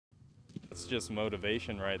That's just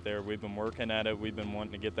motivation right there. We've been working at it. We've been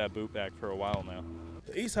wanting to get that boot back for a while now.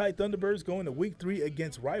 The East High Thunderbirds going to week 3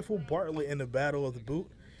 against Rifle Bartlett in the Battle of the Boot.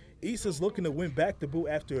 East is looking to win back the boot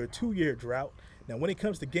after a 2-year drought. Now, when it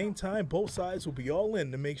comes to game time, both sides will be all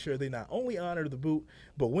in to make sure they not only honor the boot,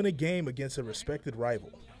 but win a game against a respected rival.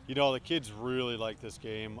 You know, the kids really like this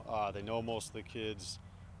game. They know most of the kids.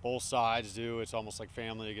 Both sides do. It's almost like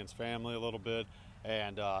family against family a little bit.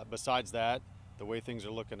 And besides that, the way things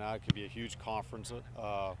are looking at, it could be a huge conference,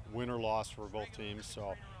 win or loss for both teams.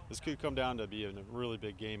 So this could come down to being a really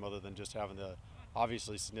big game other than just having the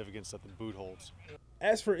obviously significance that the boot holds.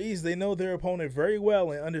 As for East, they know their opponent very well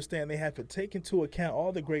and understand they have to take into account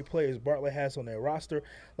all the great players Bartlett has on their roster,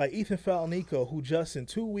 like Ethan Falanico, who just in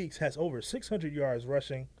 2 weeks has over 600 yards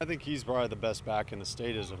rushing. I think he's probably the best back in the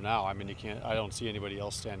state as of now. I mean, I don't see anybody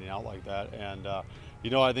else standing out like that. And, you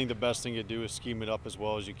know, I think the best thing to do is scheme it up as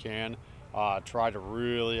well as you can. Try to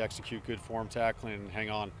really execute good form tackling and hang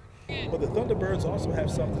on. But the Thunderbirds also have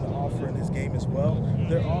something to offer in this game as well.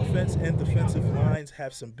 Their offense and defensive lines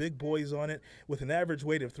have some big boys on it with an average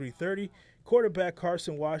weight of 330. Quarterback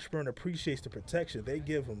Carson Washburn appreciates the protection they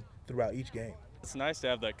give him throughout each game. It's nice to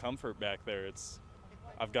have that comfort back there.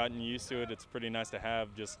 I've gotten used to it. It's pretty nice to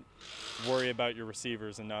have. Just worry about your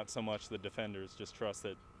receivers and not so much the defenders. Just trust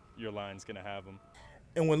that your line's going to have them.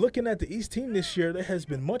 And when looking at the East team this year, there has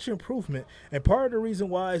been much improvement, and part of the reason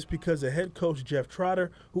why is because of head coach Jeff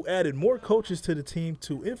Trotter, who added more coaches to the team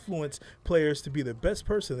to influence players to be the best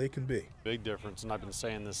person they can be. Big difference, and I've been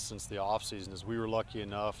saying this since the offseason, is we were lucky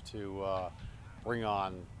enough to bring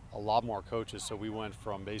on a lot more coaches, so we went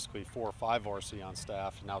from basically 4 or 5 varsity on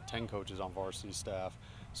staff to now 10 coaches on varsity staff.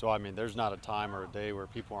 So, I mean, there's not a time or a day where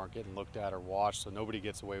people aren't getting looked at or watched, so nobody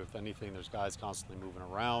gets away with anything. There's guys constantly moving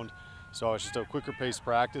around. So it's just a quicker paced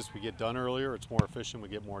practice. We get done earlier. It's more efficient. We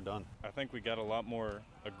get more done. I think we got a lot more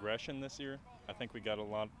aggression this year. I think we got a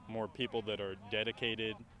lot more people that are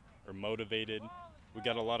dedicated or motivated. We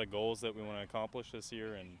got a lot of goals that we want to accomplish this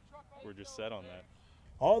year, and we're just set on that.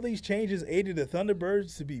 All these changes aided the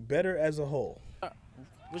Thunderbirds to be better as a whole.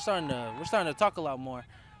 We're starting to talk a lot more,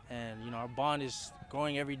 and you know, our bond is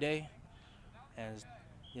growing every day, and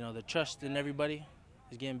you know, the trust in everybody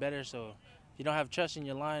is getting better. So if you don't have trust in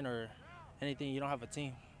your line or anything, you don't have a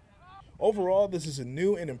team. Overall, this is a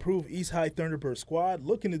new and improved East High Thunderbird squad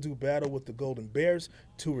looking to do battle with the Golden Bears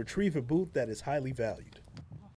to retrieve a boot that is highly valued.